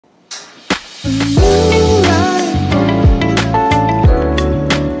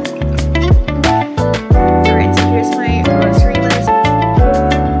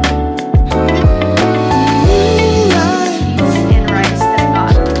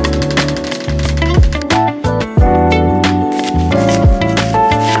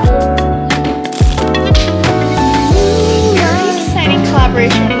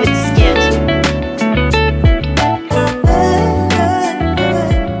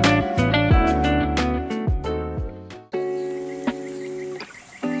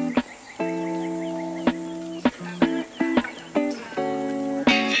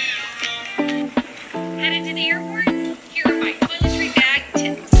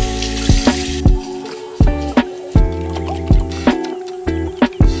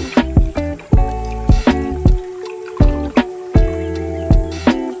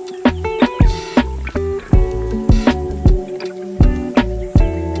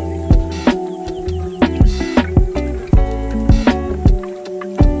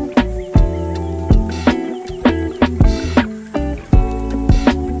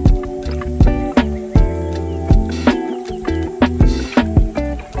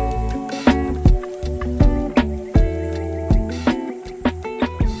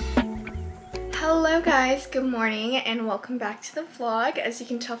good morning and welcome back to the vlog. As you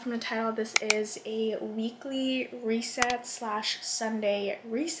can tell from the title, this is a weekly reset slash Sunday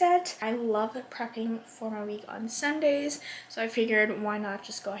reset. I love prepping for my week on Sundays, so I figured why not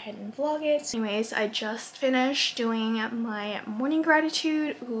just go ahead and vlog it. Anyways, I just finished doing my morning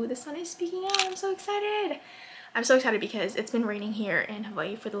gratitude. Ooh, the sun is speaking out. I'm so excited. I'm so excited because it's been raining here in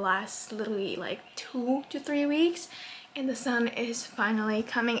Hawaii for the last literally like 2 to 3 weeks. And the sun is finally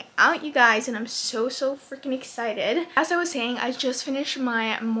coming out, you guys, and I'm so freaking excited. As I was saying, I just finished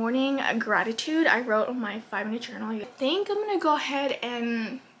my morning gratitude. I wrote on my 5-minute journal. I think I'm gonna go ahead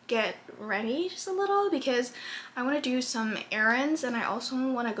and get ready just a little because I want to do some errands and I also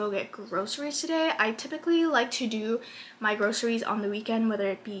want to go get groceries today. I typically like to do my groceries on the weekend, whether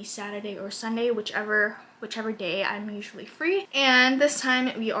it be Saturday or Sunday, whichever day I'm usually free, and this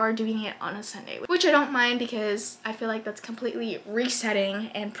time we are doing it on a Sunday, which I don't mind because I feel like that's completely resetting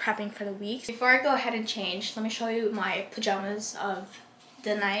and prepping for the week. Before I go ahead and change, let me show you my pajamas of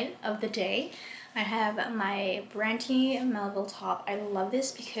the night of the day. I have my Brandy Melville top. I love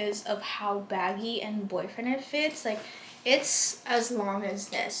this because of how baggy and boyfriend it fits. Like, it's as long as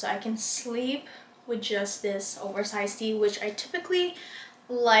this, so I can sleep with just this oversized tee, which I typically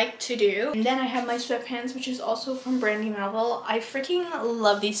like to do. And then I have my sweatpants, which is also from Brandy Melville. I freaking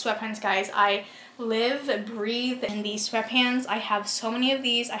love these sweatpants, guys. I live, breathe in these sweatpants. I have so many of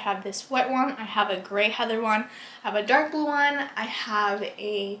these. I have this white one, I have a gray heather one, I have a dark blue one, I have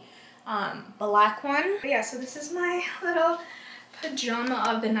a black one. But yeah, so this is my little pajama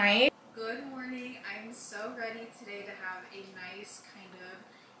of the night. Good morning. I'm so ready today to have a nice kind of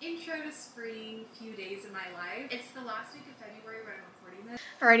intro to spring few days in my life. It's the last week of February when I'm recording this.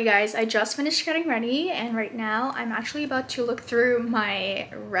 Alrighty guys, I just finished getting ready and right now I'm actually about to look through my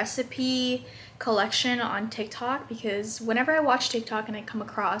recipe collection on TikTok, because whenever I watch TikTok and I come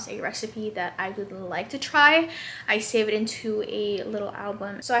across a recipe that I would like to try, I save it into a little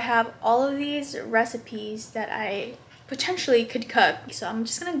album. So I have all of these recipes that I potentially could cook. So I'm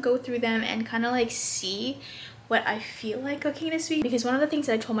just gonna go through them and kind of like see what I feel like cooking this week, because one of the things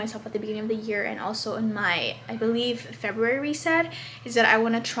that I told myself at the beginning of the year and also in my, I believe, February reset is that I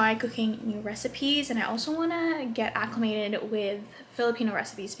want to try cooking new recipes, and I also want to get acclimated with Filipino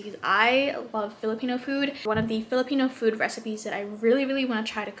recipes because I love Filipino food. One of the Filipino food recipes that I really want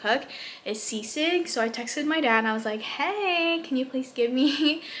to try to cook is sisig. So I texted my dad and I was like, hey, can you please give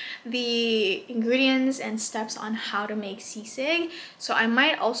me the ingredients and steps on how to make sisig? So I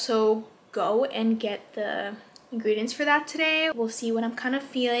might also go and get the ingredients for that today. We'll see what I'm kind of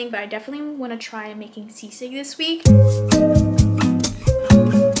feeling, but I definitely want to try making sisig this week.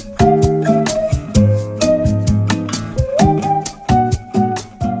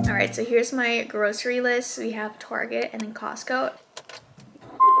 Alright, so here's my grocery list. We have Target and then Costco.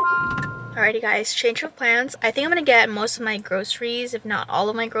 Alrighty guys, change of plans. I think I'm gonna get most of my groceries, if not all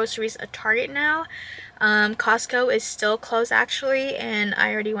of my groceries, at Target now. Costco is still closed actually, and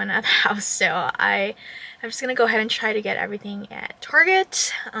I already went out of the house, so I'm just gonna go ahead and try to get everything at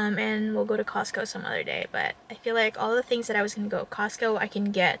Target, and we'll go to Costco some other day. But I feel like all the things that I was gonna go Costco, I can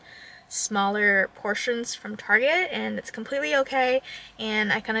get smaller portions from Target, and it's completely okay.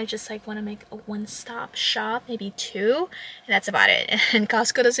 And I kind of just like want to make a one-stop shop, maybe 2, and that's about it. And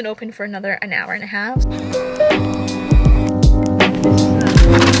Costco doesn't open for another an hour and a half.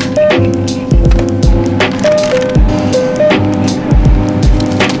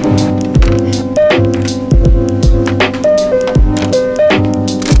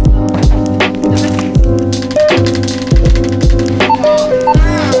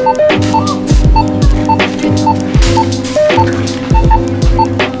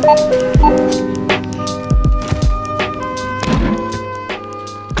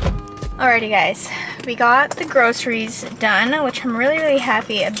 Alrighty guys, we got the groceries done, which I'm really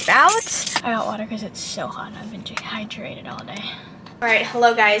happy about. I got water because it's so hot and I've been dehydrated all day. Alright,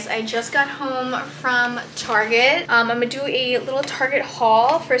 hello guys, I just got home from Target. I'm gonna do a little Target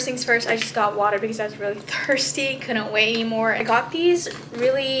haul. First things first, I just got water because I was really thirsty, couldn't wait anymore. I got these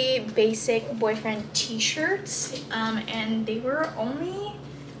really basic boyfriend t-shirts, and they were only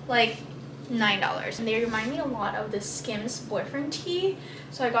like $9, and they remind me a lot of the Skims boyfriend tee.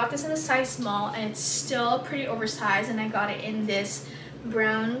 So I got this in a size small and it's still pretty oversized, and I got it in this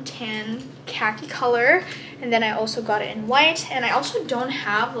brown tan khaki color, and then I also got it in white. And I also don't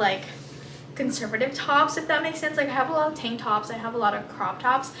have like conservative tops, if that makes sense. Like I have a lot of tank tops, I have a lot of crop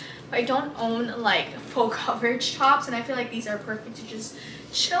tops, but I don't own like full coverage tops, and I feel like these are perfect to just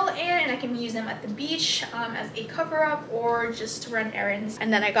chill in, and I can use them at the beach as a cover up or just to run errands.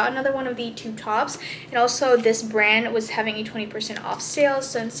 And then I got another one of the tube tops, and also this brand was having a 20% off sale,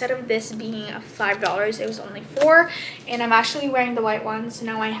 so instead of this being $5 it was only $4, and I'm actually wearing the white one, so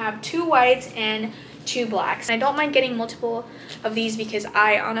now I have 2 whites and 2 blacks. And I don't mind getting multiple of these because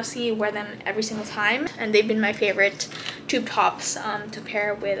I honestly wear them every single time, and they've been my favorite tube tops to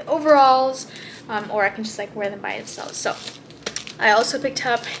pair with overalls, or I can just like wear them by themselves. So I also picked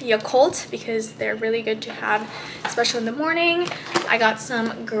up Yakult because they're really good to have, especially in the morning. I got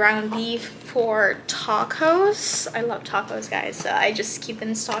some ground beef for tacos. I love tacos, guys, so I just keep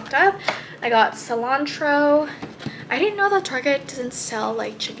them stocked up. I got cilantro. I didn't know that Target doesn't sell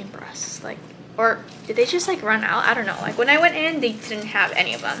like chicken breasts, like, or did they just like run out? I don't know. Like when I went in, they didn't have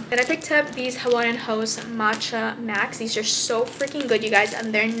any of them. Then I picked up these Hawaiian Host Matcha Max. These are so freaking good, you guys,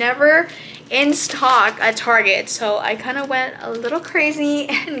 and they're never in stock at Target, so I kind of went a little crazy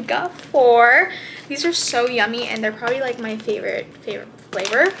and got 4. These are so yummy, and they're probably like my favorite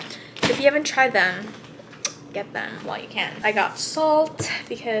flavor. If you haven't tried them, get them while you can. I got salt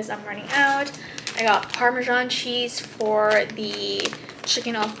because I'm running out. I got Parmesan cheese for the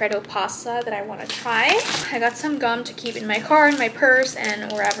chicken Alfredo pasta that I want to try. I got some gum to keep in my car, in my purse,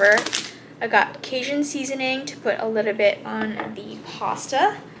 and wherever. I got Cajun seasoning to put a little bit on the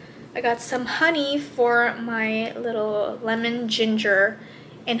pasta. I got some honey for my little lemon ginger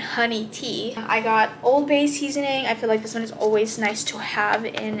and honey tea. I got Old Bay seasoning. I feel like this one is always nice to have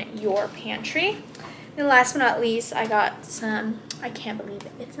in your pantry. And last but not least, I got some, I can't believe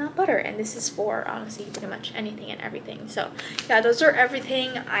it, it's not butter, and this is for honestly pretty much anything and everything. So yeah, those are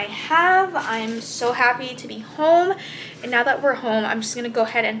everything I have. I'm so happy to be home, and now that we're home, I'm just gonna go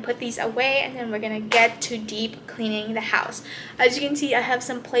ahead and put these away, and then we're gonna get to deep cleaning the house. As you can see, I have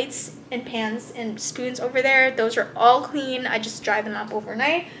some plates and pans and spoons over there. Those are all clean. I just dry them up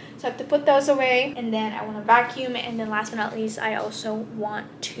overnight. So I have to put those away, and then I want to vacuum, and then last but not least, I also want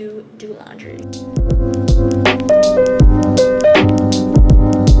to do laundry.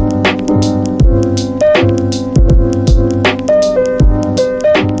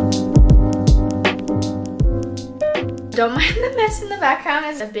 Don't mind the mess in the background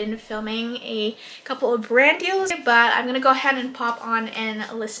as I've been filming a couple of brand deals, but I'm gonna go ahead and pop on and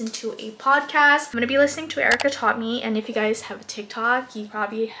listen to a podcast. I'm gonna be listening to Erica Taught Me, and if you guys have a TikTok, you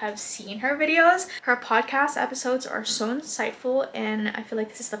probably have seen her videos. Her podcast episodes are so insightful, and I feel like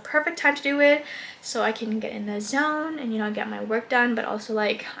this is the perfect time to do it so I can get in the zone and, you know, get my work done, but also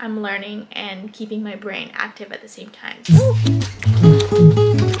like I'm learning and keeping my brain active at the same time.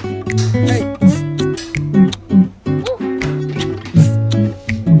 Hey.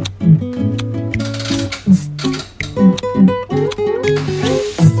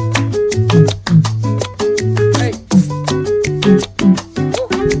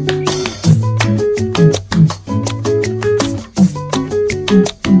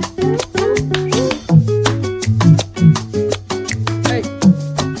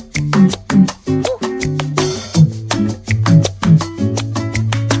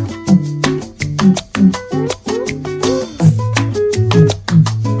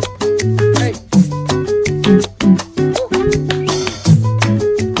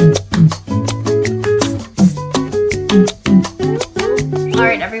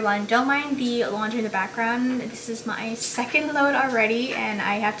 Don't mind the laundry in the background. This is my second load already, and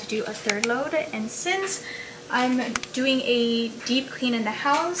I have to do a third load. And since I'm doing a deep clean in the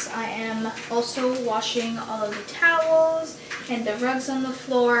house, I am also washing all of the towels and the rugs on the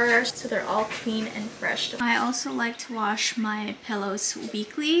floor so they're all clean and fresh. I also like to wash my pillows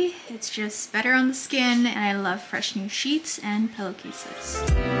weekly. It's just better on the skin, and I love fresh new sheets and pillowcases.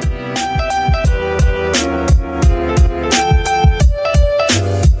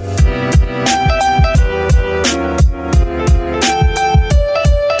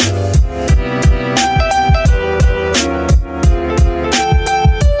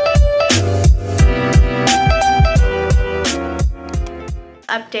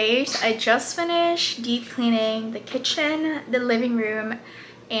 Update, I just finished deep cleaning the kitchen, the living room,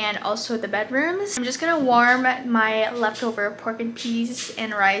 and also the bedrooms. I'm just gonna warm my leftover pork and peas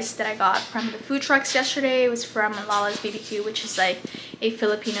and rice that I got from the food trucks yesterday. It was from Lala's BBQ, which is like a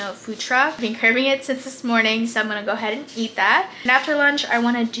Filipino food truck. I've been craving it since this morning, so I'm gonna go ahead and eat that. And after lunch, I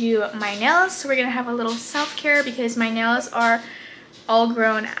wanna do my nails. So we're gonna have a little self-care because my nails are all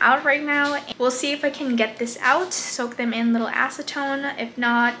grown out right now. We'll see if I can get this out, soak them in a little acetone. If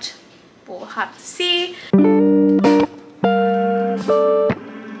not, we'll have to see.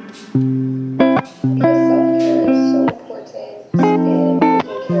 Because self-care is so important in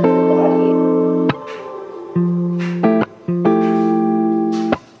taking care of your body.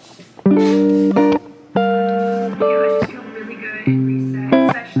 Yeah, I just feel really good and reset,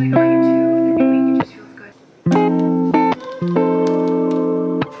 especially going into the new week. It just feels good.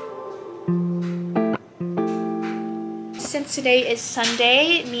 Since today is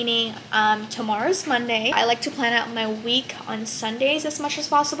Sunday, meaning tomorrow's Monday, I like to plan out my week on Sundays as much as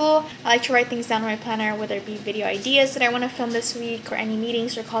possible. I like to write things down in my planner, whether it be video ideas that I want to film this week, or any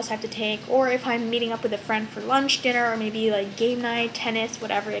meetings or calls I have to take, or if I'm meeting up with a friend for lunch, dinner, or maybe like game night, tennis,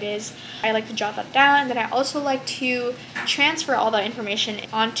 whatever it is. I like to jot that down, and then I also like to transfer all that information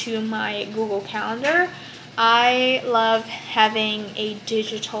onto my Google Calendar. I love having a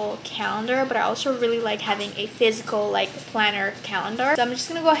digital calendar, but I also really like having a physical like planner calendar. So I'm just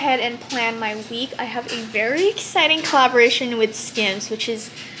gonna go ahead and plan my week. I have a very exciting collaboration with Skims, which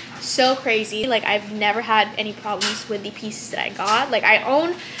is so crazy. Like, I've never had any problems with the pieces that I got. Like, I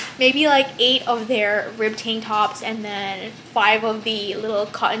own maybe like 8 of their rib tank tops, and then 5 of the little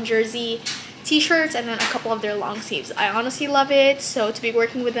cotton jersey t-shirts, and then a couple of their long sleeves. I honestly love it. So to be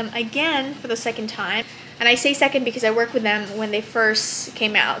working with them again for the second time, and I say second because I worked with them when they first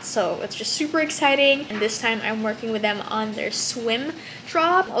came out, so it's just super exciting. And this time I'm working with them on their swim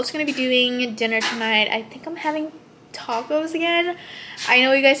drop. I'm also gonna be doing dinner tonight. I think I'm having tacos again. I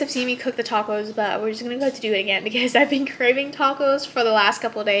know you guys have seen me cook the tacos, but we're just gonna go to do it again because I've been craving tacos for the last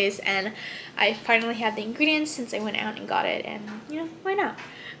couple of days, and I finally have the ingredients since I went out and got it, and you know, why not?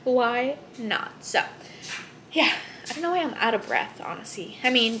 Why not? So yeah, I don't know why I'm out of breath, honestly. I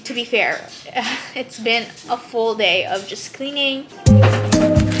mean, to be fair, it's been a full day of just cleaning.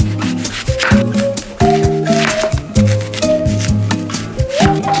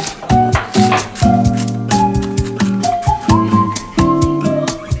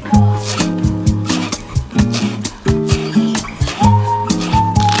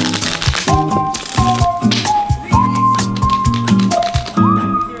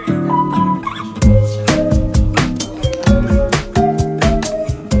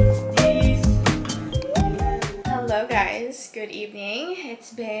 Good evening.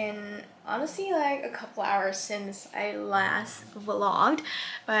 It's been honestly like a couple hours since I last vlogged,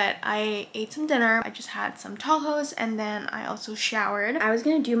 but I ate some dinner. I just had some tacos, and then I also showered. I was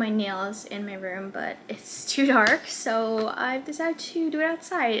gonna do my nails in my room, but it's too dark, so I've decided to do it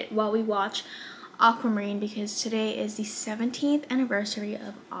outside while we watch Aquamarine, because today is the 17th anniversary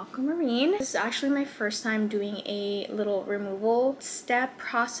of Aquamarine. This is actually my first time doing a little removal step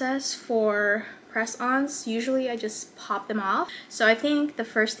process for press-ons. Usually I just pop them off. So I think the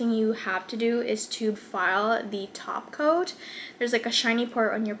first thing you have to do is to file the top coat. There's like a shiny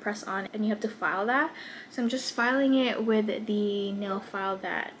part on your press-on, and you have to file that. So I'm just filing it with the nail file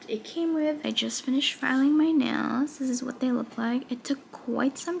that it came with. I just finished filing my nails. This is what they look like. It took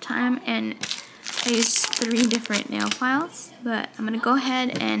quite some time, and I used 3 different nail files, but I'm gonna go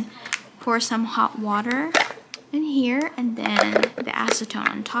ahead and pour some hot water in here, and then the acetone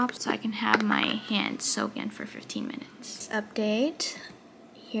on top, so I can have my hand soak in for 15 minutes. Update.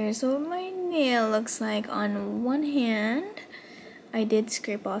 Here's what my nail looks like on one hand. I did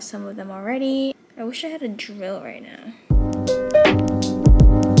scrape off some of them already. I wish I had a drill right now.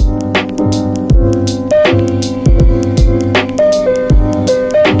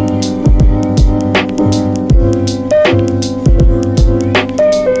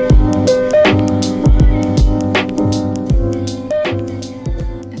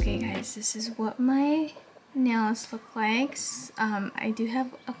 This is what my nails look like. I do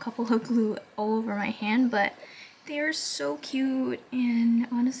have a couple of glue all over my hand, but they are so cute, and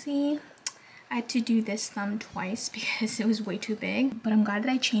honestly I had to do this thumb twice because it was way too big, but I'm glad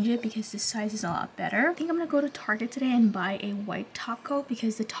that I changed it because this size is a lot better. I think I'm gonna go to Target today and buy a white top coat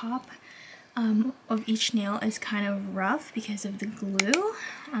because the top of each nail is kind of rough because of the glue,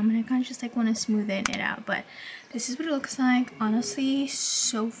 and I kind of just like want to smoothen it out. But this is what it looks like. Honestly,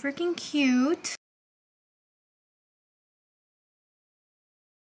 so freaking cute.